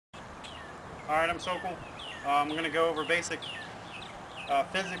Alright, I'm Sokol. I'm going to go over basic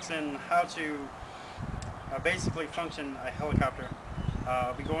physics and how to basically function a helicopter.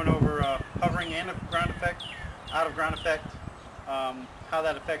 I'll be going over hovering and ground effect, out of ground effect, how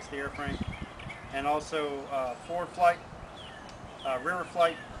that affects the airframe, and also forward flight, rear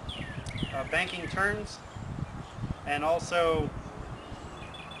flight, banking turns, and also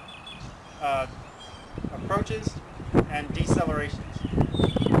approaches and decelerations.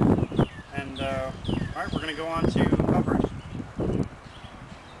 And alright, we're going to go on to hovering.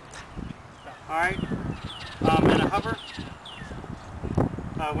 Alright, in a hover,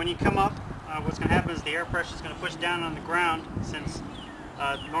 when you come up, what's going to happen is the air pressure is going to push down on the ground since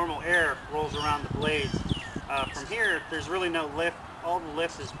normal air rolls around the blades. From here, there's really no lift. All the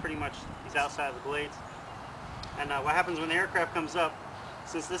lift is pretty much is outside of the blades. And what happens when the aircraft comes up,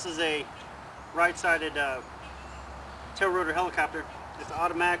 since this is a right-sided tail rotor helicopter, it's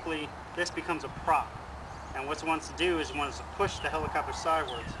automatically, this becomes a prop. And what it wants to do is it wants to push the helicopter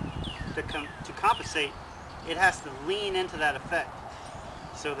sideways. To compensate, it has to lean into that effect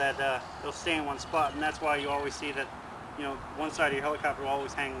so that it'll stay in one spot. And that's why you always see that, you know, one side of your helicopter will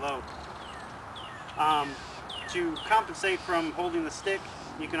always hang low. To compensate from holding the stick,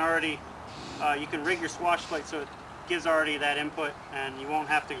 you can already you can rig your swash plate so it gives already that input, and you won't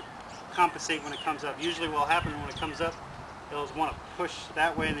have to compensate when it comes up. Usually what will happen when it comes up, it'll want to push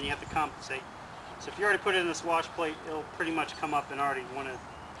that way and then you have to compensate. So if you already put it in the swash plate, it'll pretty much come up and already want to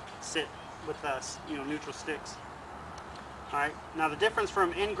sit with neutral sticks. Alright, now the difference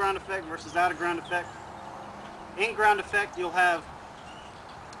from in ground effect versus out of ground effect. In ground effect, you'll have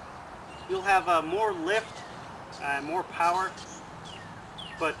more lift, more power,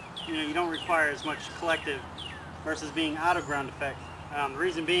 but you don't require as much collective versus being out of ground effect. The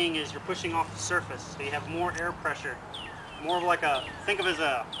reason being is you're pushing off the surface, so you have more air pressure, more of like think of it as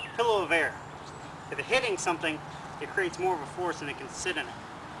a pillow of air. If it's hitting something, it creates more of a force and it can sit in it.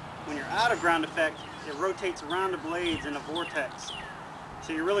 When you're out of ground effect, it rotates around the blades in a vortex.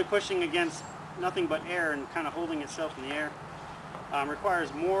 So you're really pushing against nothing but air and kind of holding itself in the air.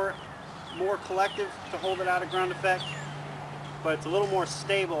 Requires more collective to hold it out of ground effect, but it's a little more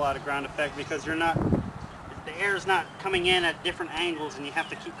stable out of ground effect because the air is not coming in at different angles and you have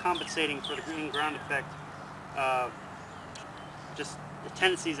to keep compensating for the in ground effect. Just the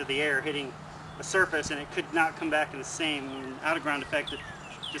tendencies of the air hitting a surface, and it could not come back in the same. When out of ground effect, it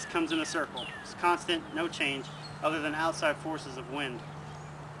just comes in a circle. It's constant, no change, other than outside forces of wind.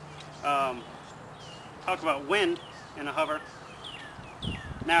 Talk about wind in a hover.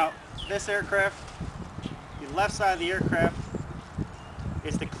 Now, this aircraft, the left side of the aircraft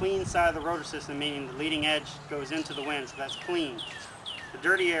is the clean side of the rotor system, meaning the leading edge goes into the wind, so that's clean. The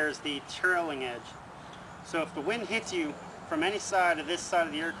dirty air is the trailing edge. So if the wind hits you from any side of this side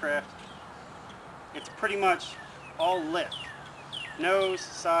of the aircraft, it's pretty much all lift. Nose,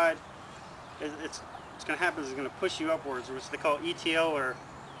 side, what's going to happen is it's going to push you upwards, which they call ETL, or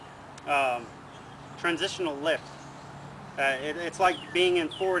transitional lift. It's like being in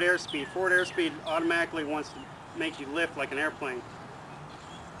forward airspeed. Forward airspeed automatically wants to make you lift like an airplane.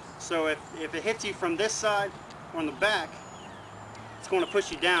 So if it hits you from this side or on the back, it's going to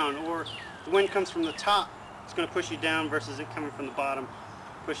push you down, or the wind comes from the top, it's going to push you down versus it coming from the bottom,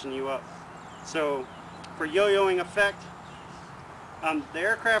 pushing you up. So for yo-yoing effect, the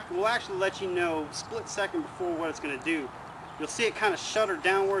aircraft will actually let you know split second before what it's going to do. You'll see it kind of shudder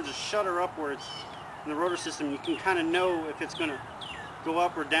downwards or shudder upwards in the rotor system. You can kind of know if it's going to go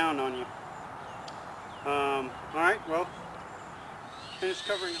up or down on you. Alright, well, finish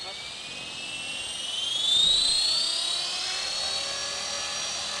covering it up.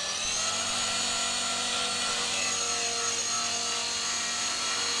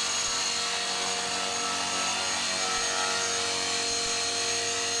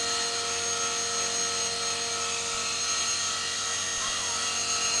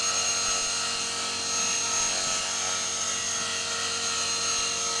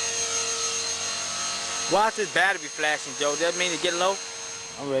 Why is this battery flashing, Joe? Does that mean it's getting low?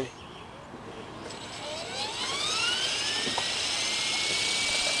 I'm ready.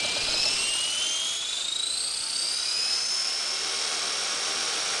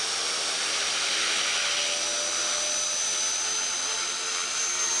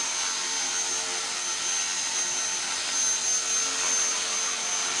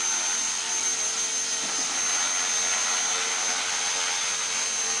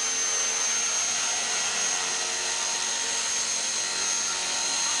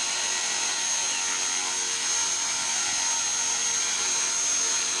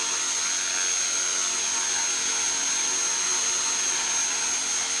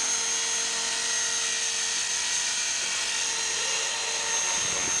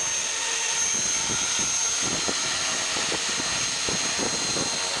 it.